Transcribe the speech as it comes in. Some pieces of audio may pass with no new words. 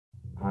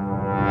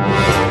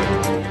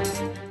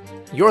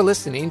You're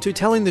listening to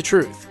Telling the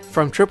Truth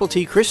from Triple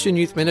T Christian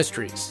Youth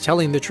Ministries,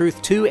 telling the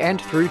truth to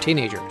and through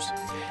teenagers.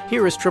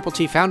 Here is Triple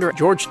T founder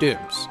George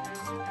Dooms.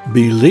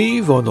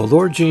 Believe on the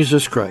Lord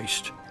Jesus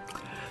Christ.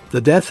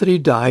 The death that he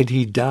died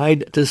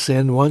to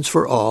sin once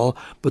for all,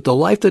 but the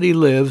life that he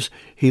lives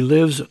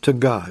to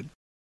God.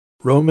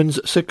 Romans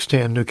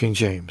 6:10, New King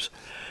James.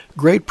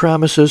 Great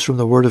promises from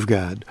the Word of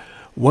God.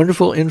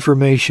 Wonderful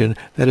information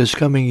that is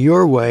coming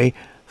your way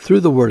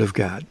through the Word of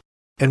God.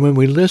 And when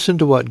we listen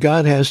to what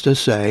God has to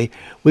say,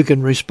 we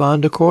can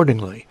respond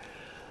accordingly.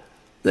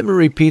 Let me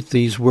repeat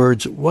these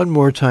words one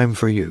more time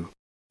for you.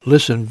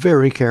 Listen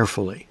very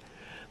carefully.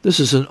 This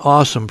is an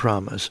awesome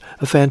promise,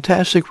 a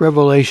fantastic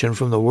revelation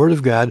from the Word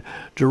of God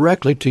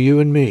directly to you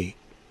and me.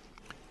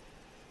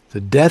 The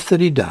death that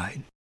he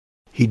died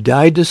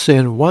to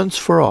sin once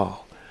for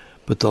all,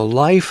 but the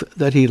life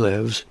that he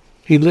lives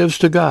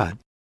to God.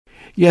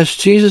 Yes,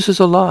 Jesus is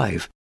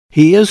alive.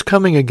 He is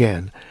coming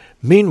again.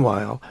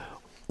 Meanwhile,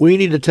 we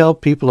need to tell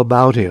people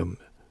about him.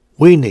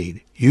 We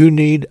need, you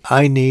need,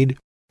 I need,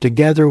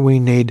 together we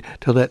need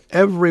to let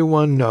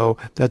everyone know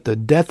that the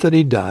death that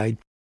he died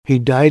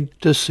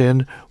to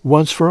sin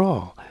once for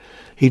all.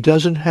 He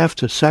doesn't have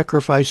to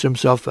sacrifice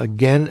himself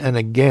again and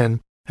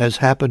again, as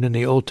happened in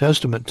the Old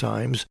Testament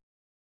times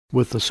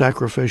with the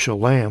sacrificial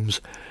lambs,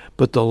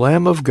 but the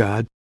Lamb of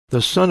God,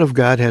 the Son of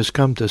God, has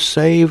come to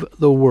save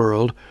the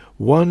world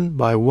one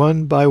by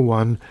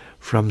one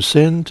from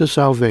sin to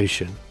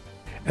salvation.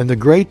 And the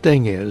great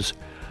thing is,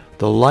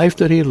 the life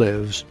that he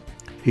lives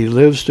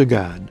to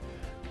God.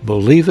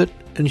 Believe it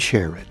and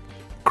share it.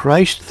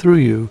 Christ through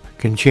you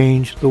can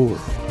change the world.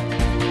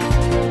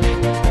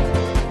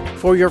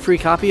 For your free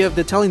copy of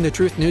the Telling the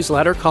Truth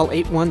newsletter, call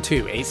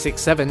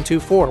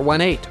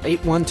 812-867-2418,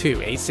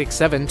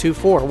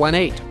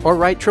 812-867-2418, or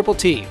write Triple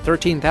T,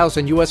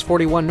 13,000 U.S.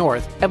 41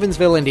 North,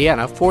 Evansville,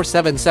 Indiana,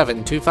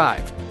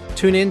 47725.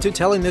 Tune in to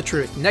Telling the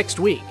Truth next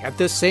week at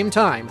this same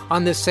time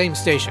on this same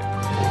station.